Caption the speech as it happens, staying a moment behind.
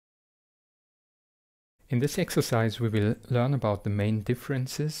In this exercise, we will learn about the main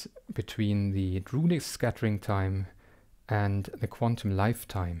differences between the Drude scattering time and the quantum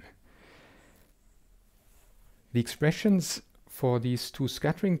lifetime. The expressions for these two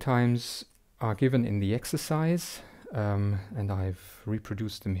scattering times are given in the exercise, and I've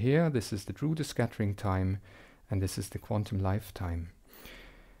reproduced them here. This is the Drude scattering time, and this is the quantum lifetime.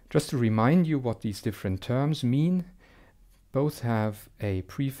 Just to remind you what these different terms mean, both have a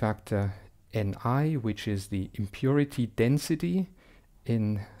prefactor Ni, which is the impurity density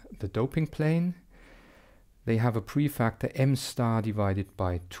in the doping plane. They have a prefactor m star divided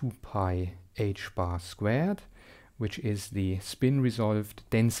by 2 pi h bar squared, which is the spin-resolved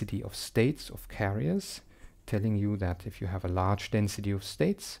density of states of carriers, telling you that if you have a large density of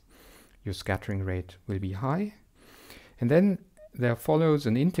states, your scattering rate will be high. And then there follows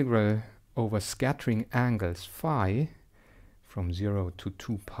an integral over scattering angles phi from 0 to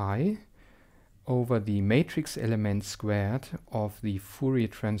 2 pi over the matrix element squared of the Fourier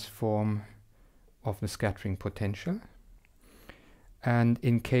transform of the scattering potential. And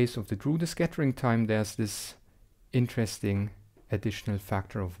in case of the Drude scattering time, there's this interesting additional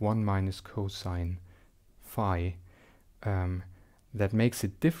factor of 1 minus cosine phi that makes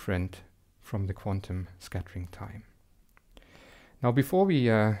it different from the quantum scattering time. Now, before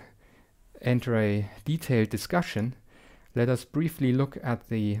we enter a detailed discussion, let us briefly look at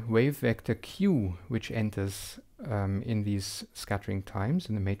the wave vector q, which enters in these scattering times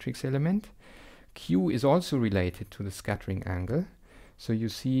in the matrix element. Q is also related to the scattering angle. So you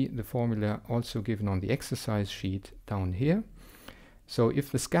see the formula also given on the exercise sheet down here. So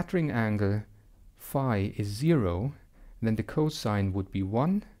if the scattering angle phi is 0, then the cosine would be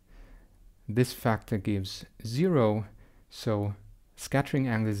 1. This factor gives 0, so scattering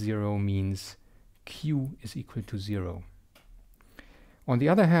angle 0 means q is equal to 0. On the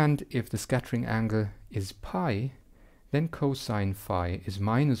other hand, if the scattering angle is pi, then cosine phi is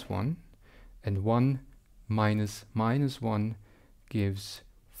minus 1, and 1 minus minus 1 gives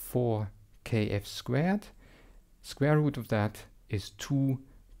 4kf squared. Square root of that is 2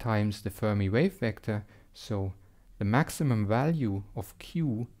 times the Fermi wave vector, so the maximum value of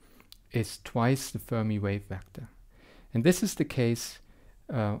q is twice the Fermi wave vector. And this is the case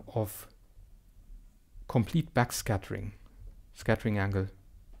of complete backscattering. Scattering angle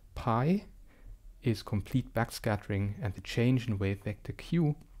pi is complete backscattering, and the change in wave vector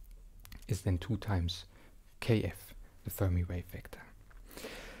q is then 2 times kf, the Fermi wave vector.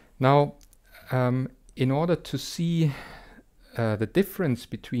 Now, in order to see the difference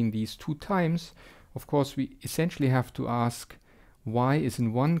between these two times, of course, we essentially have to ask why is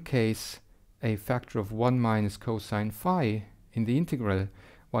in one case a factor of 1 minus cosine phi in the integral,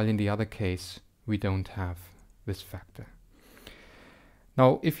 while in the other case we don't have this factor.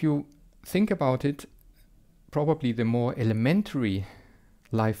 Now, if you think about it, probably the more elementary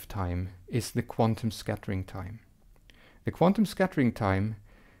lifetime is the quantum scattering time. The quantum scattering time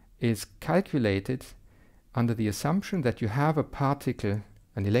is calculated under the assumption that you have a particle,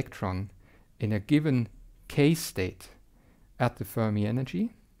 an electron, in a given k state at the Fermi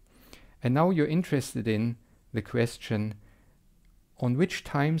energy. And now you're interested in the question, on which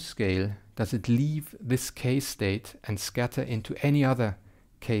time scale does it leave this k state and scatter into any other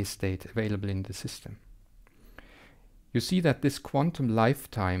k state available in the system? You see that this quantum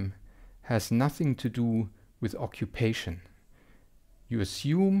lifetime has nothing to do with occupation. You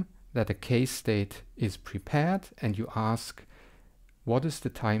assume that a k state is prepared, and you ask, what is the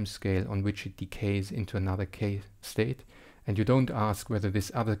time scale on which it decays into another k state? And you don't ask whether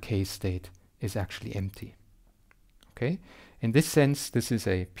this other k state is actually empty. Okay? In this sense, this is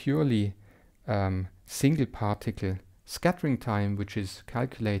a purely single particle scattering time, which is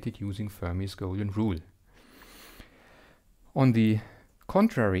calculated using Fermi's golden rule. On the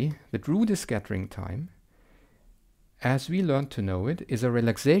contrary, the Drude scattering time, as we learned to know it, is a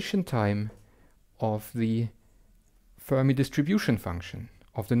relaxation time of the Fermi distribution function,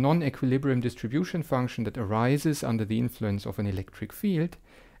 of the non-equilibrium distribution function that arises under the influence of an electric field,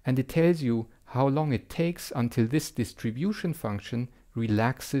 and it tells you how long it takes until this distribution function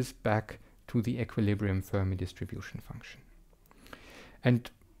relaxes back to the equilibrium Fermi distribution function. And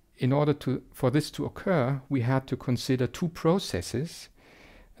in order for this to occur, we had to consider two processes,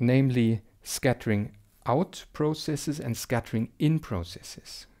 namely scattering out processes and scattering in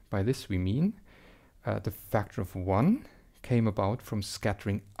processes. By this we mean the factor of 1 came about from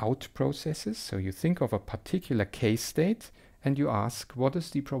scattering out processes. So you think of a particular k state and you ask, what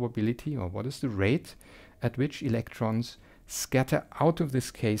is the probability or what is the rate at which electrons scatter out of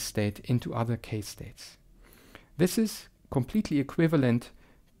this k state into other k states? This is completely equivalent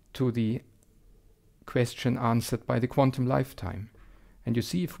to the question answered by the quantum lifetime. And you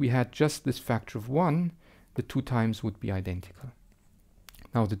see, if we had just this factor of 1, the 2 times would be identical.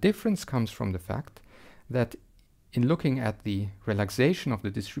 Now the difference comes from the fact that in looking at the relaxation of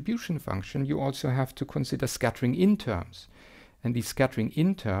the distribution function, you also have to consider scattering in terms. And these scattering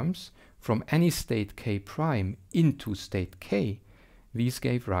in terms from any state k prime into state k, these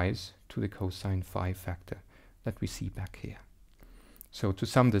gave rise to the cosine phi factor that we see back here. So to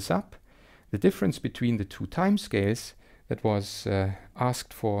sum this up, the difference between the 2 timescales that was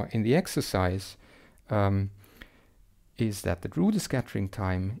asked for in the exercise is that the Drude scattering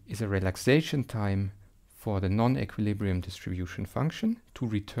time is a relaxation time for the non-equilibrium distribution function to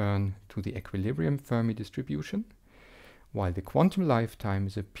return to the equilibrium Fermi distribution, while the quantum lifetime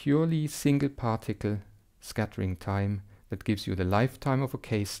is a purely single particle scattering time that gives you the lifetime of a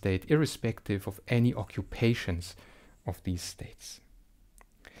K state irrespective of any occupations of these states.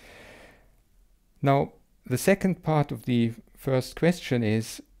 Now, the second part of the first question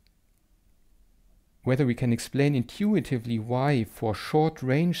is whether we can explain intuitively why for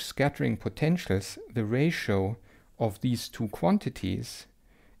short-range scattering potentials the ratio of these two quantities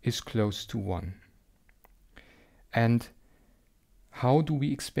is close to 1. And how do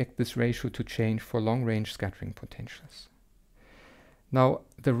we expect this ratio to change for long-range scattering potentials? Now,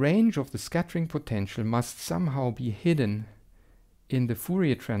 the range of the scattering potential must somehow be hidden in the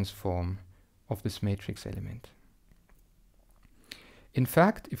Fourier transform of this matrix element. In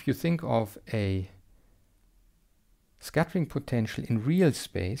fact, if you think of a scattering potential in real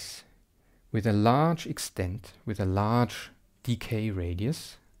space with a large extent, with a large decay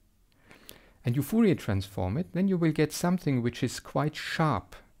radius, and you Fourier transform it, then you will get something which is quite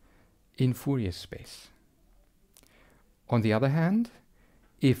sharp in Fourier space. On the other hand,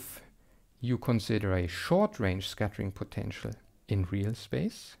 if you consider a short-range scattering potential in real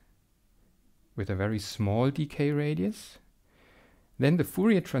space with a very small decay radius, then the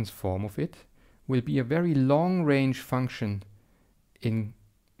Fourier transform of it will be a very long-range function in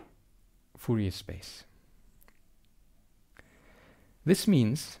Fourier space. This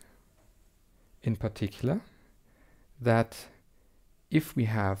means, in particular, that if we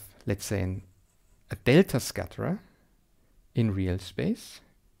have, let's say, a delta scatterer in real space,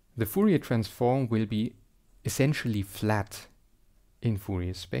 the Fourier transform will be essentially flat in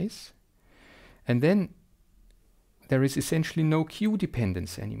Fourier space, and then there is essentially no Q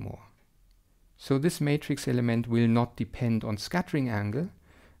dependence anymore. So this matrix element will not depend on scattering angle.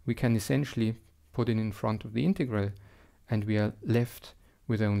 We can essentially put it in front of the integral, and we are left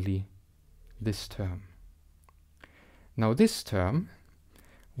with only this term. Now this term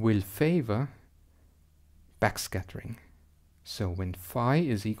will favor backscattering. So when phi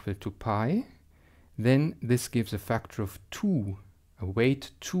is equal to pi, then this gives a factor of 2, a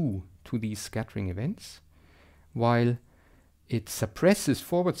weight 2 to these scattering events, while it suppresses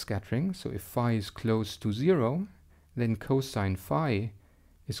forward scattering. So if phi is close to 0, then cosine phi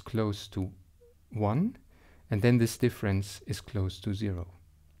is close to 1, and then this difference is close to 0.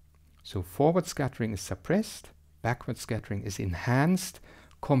 So forward scattering is suppressed, backward scattering is enhanced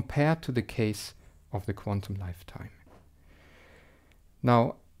compared to the case of the quantum lifetime.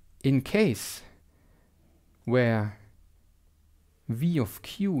 Now, in case where V of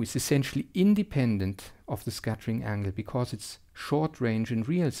Q is essentially independent of the scattering angle because it's short range in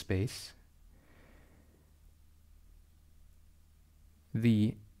real space,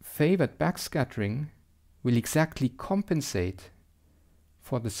 the favored backscattering will exactly compensate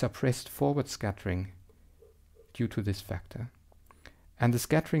for the suppressed forward scattering due to this factor. And the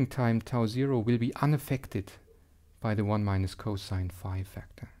scattering time tau 0 will be unaffected by the 1 minus cosine phi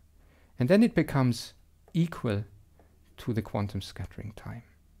factor. And then it becomes equal to the quantum scattering time.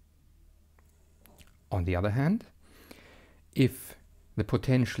 On the other hand, if the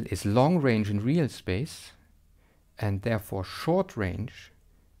potential is long range in real space and therefore short range,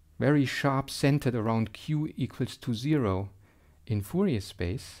 very sharp centered around Q equals to 0 in Fourier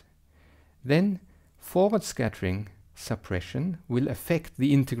space, then forward scattering suppression will affect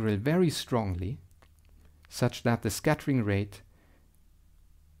the integral very strongly, such that the scattering rate,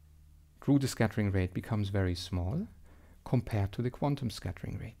 Drude scattering rate, becomes very small compared to the quantum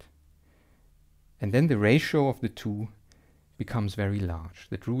scattering rate. And then the ratio of the two becomes very large.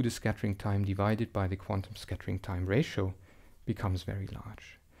 The Drude scattering time divided by the quantum scattering time ratio becomes very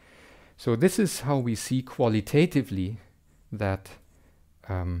large. So this is how we see qualitatively that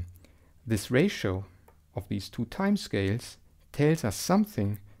this ratio of these two timescales tells us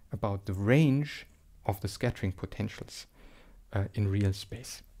something about the range of the scattering potentials in real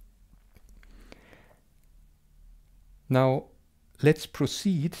space. Now let's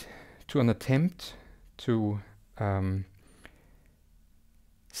proceed to an attempt to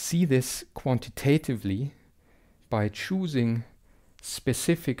see this quantitatively by choosing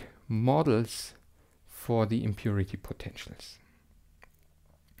specific models for the impurity potentials.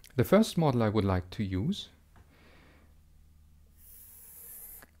 The first model I would like to use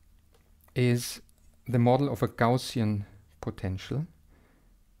is the model of a Gaussian potential.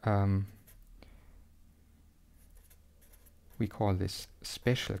 We call this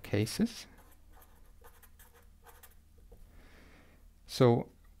special cases. So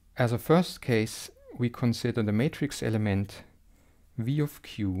as a first case, we consider the matrix element V of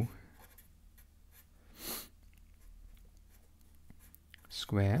Q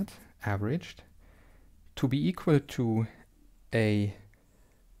squared, averaged, to be equal to a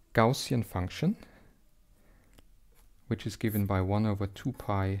Gaussian function, which is given by 1 over 2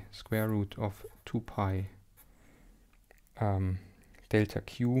 pi square root of 2 pi delta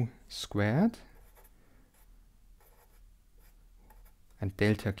Q squared, and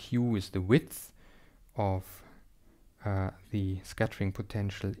delta Q is the width of the scattering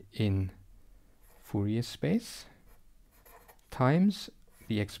potential in Fourier space, times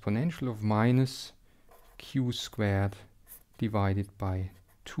the exponential of minus Q squared divided by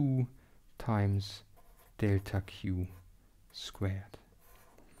 2 times delta Q squared.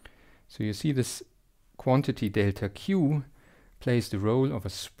 So you see this quantity delta Q plays the role of a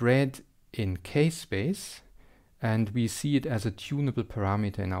spread in K space, and we see it as a tunable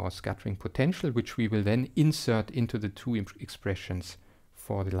parameter in our scattering potential, which we will then insert into the two expressions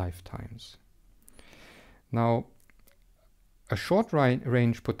for the lifetimes. Now, a short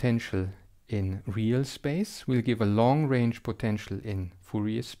range potential in real space will give a long range potential in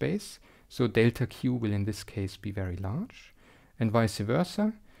Fourier space, so delta Q will in this case be very large, and vice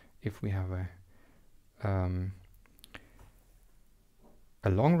versa. If we have a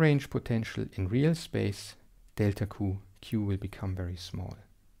long range potential in real space, delta Q will become very small.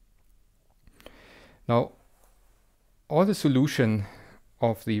 Now, all the solution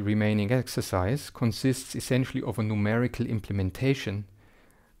of the remaining exercise consists essentially of a numerical implementation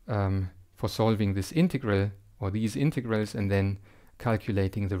for solving this integral or these integrals and then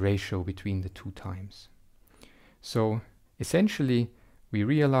calculating the ratio between the two times. So essentially we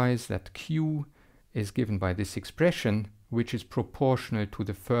realize that Q is given by this expression, which is proportional to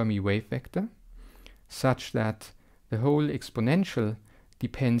the Fermi wave vector, such that the whole exponential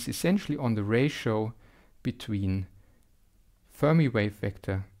depends essentially on the ratio between Fermi wave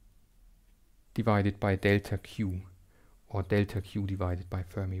vector divided by delta Q, or delta Q divided by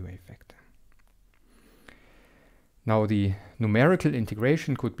Fermi wave vector. Now the numerical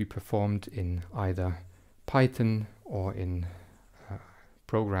integration could be performed in either Python or in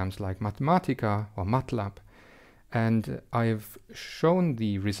programs like Mathematica or MATLAB, and I've shown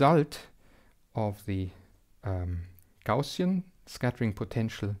the result of the Gaussian scattering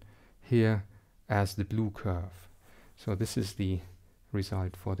potential here as the blue curve. So this is the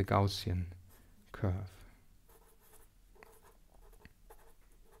result for the Gaussian curve.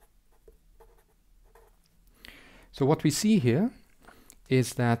 So what we see here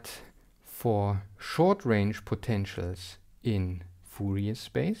is that for short range potentials in Fourier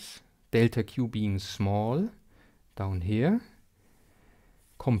space, delta Q being small down here,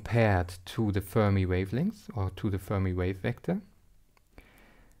 compared to the Fermi wavelength or to the Fermi wave vector,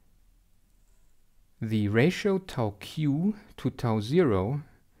 the ratio tau Q to tau 0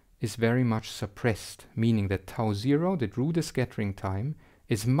 is very much suppressed, meaning that tau 0, the Drude scattering time,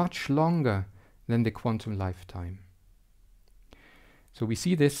 is much longer than the quantum lifetime. So we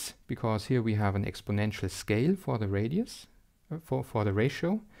see this because here we have an exponential scale for the radius, for the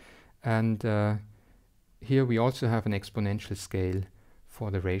ratio, and here we also have an exponential scale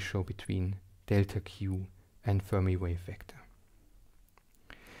for the ratio between delta Q and Fermi wave vector.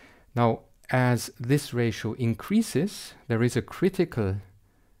 Now, as this ratio increases, there is a critical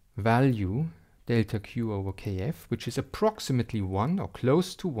value, delta Q over Kf, which is approximately 1 or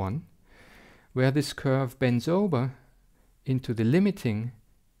close to 1, where this curve bends over into the limiting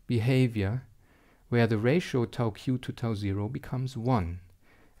behavior where the ratio tau Q to tau 0 becomes 1.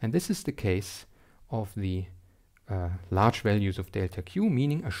 And this is the case of the large values of delta Q,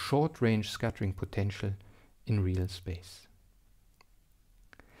 meaning a short range scattering potential in real space.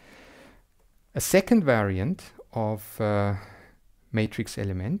 A second variant of matrix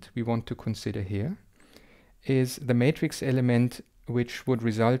element we want to consider here is the matrix element which would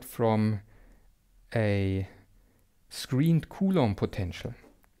result from a screened Coulomb potential.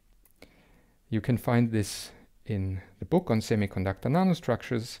 You can find this in the book on semiconductor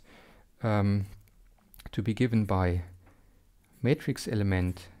nanostructures, to be given by matrix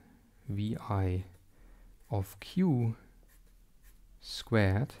element Vi of q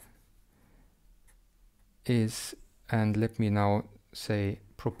squared is, and let me now say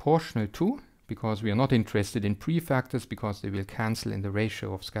proportional to, because we are not interested in prefactors because they will cancel in the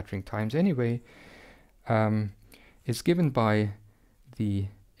ratio of scattering times anyway, is given by the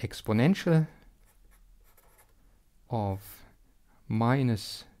exponential of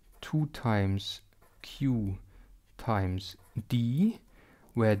minus 2 times q times d,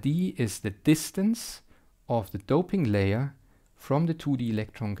 where d is the distance of the doping layer from the 2d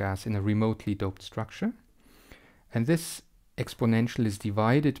electron gas in a remotely doped structure. And this exponential is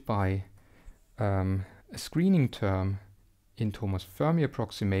divided by a screening term in Thomas Fermi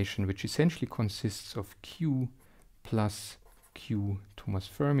approximation, which essentially consists of q plus q Thomas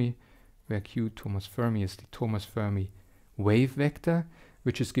Fermi, where q Thomas Fermi is the Thomas Fermi wave vector,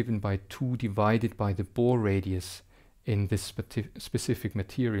 which is given by 2 divided by the Bohr radius in this specific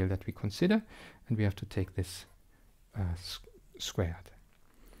material that we consider, and we have to take this squared.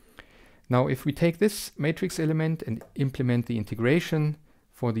 Now, if we take this matrix element and implement the integration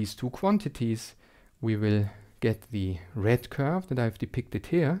for these two quantities, we will get the red curve that I've depicted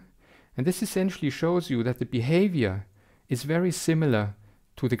here. And this essentially shows you that the behavior is very similar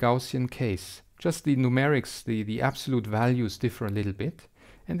to the Gaussian case. Just the numerics, the absolute values differ a little bit.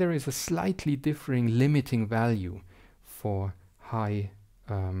 And there is a slightly differing limiting value for high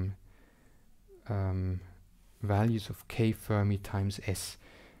values of k Fermi times S.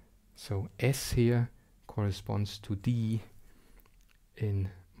 So S here corresponds to D in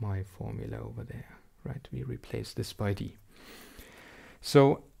my formula over there, right? We replace this by D.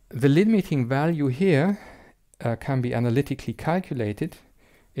 So the limiting value here can be analytically calculated.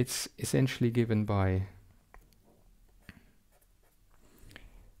 It's essentially given by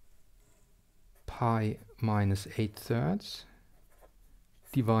pi minus 8/3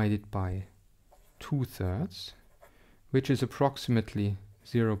 divided by 2/3, which is approximately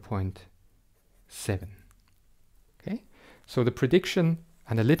 0.7. Okay, so the prediction,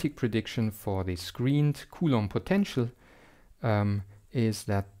 analytic prediction for the screened Coulomb potential is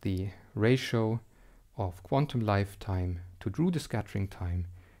that the ratio of quantum lifetime to Drude scattering time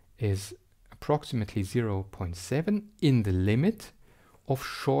is approximately 0.7 in the limit of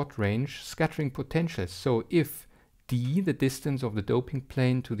short-range scattering potentials. So if d, the distance of the doping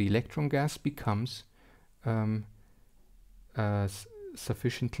plane to the electron gas, becomes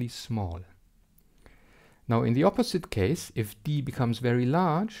sufficiently small. Now in the opposite case, if d becomes very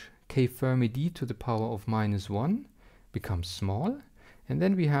large, k Fermi d to the power of -1 becomes small, and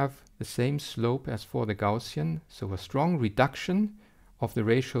then we have the same slope as for the Gaussian, so a strong reduction of the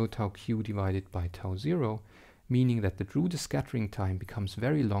ratio tau q divided by tau 0, meaning that the Drude scattering time becomes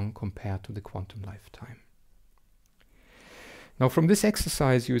very long compared to the quantum lifetime. Now from this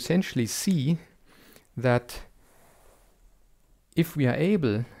exercise you essentially see that if we are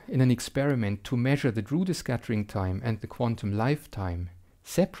able in an experiment to measure the Drude scattering time and the quantum lifetime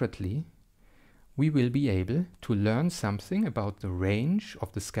separately, we will be able to learn something about the range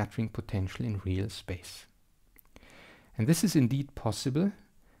of the scattering potential in real space. And this is indeed possible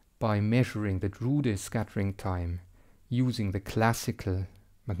by measuring the Drude scattering time using the classical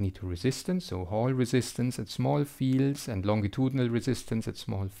magnetoresistance, so Hall resistance at small fields and longitudinal resistance at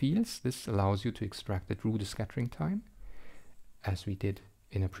small fields. This allows you to extract the Drude scattering time, as we did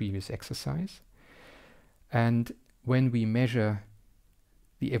in a previous exercise. And when we measure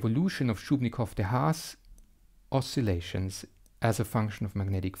the evolution of Shubnikov-de Haas oscillations as a function of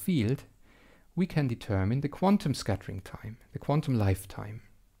magnetic field, we can determine the quantum scattering time, the quantum lifetime.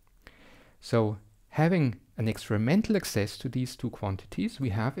 So having an experimental access to these two quantities, we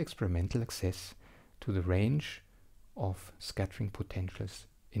have experimental access to the range of scattering potentials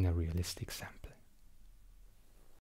in a realistic sample.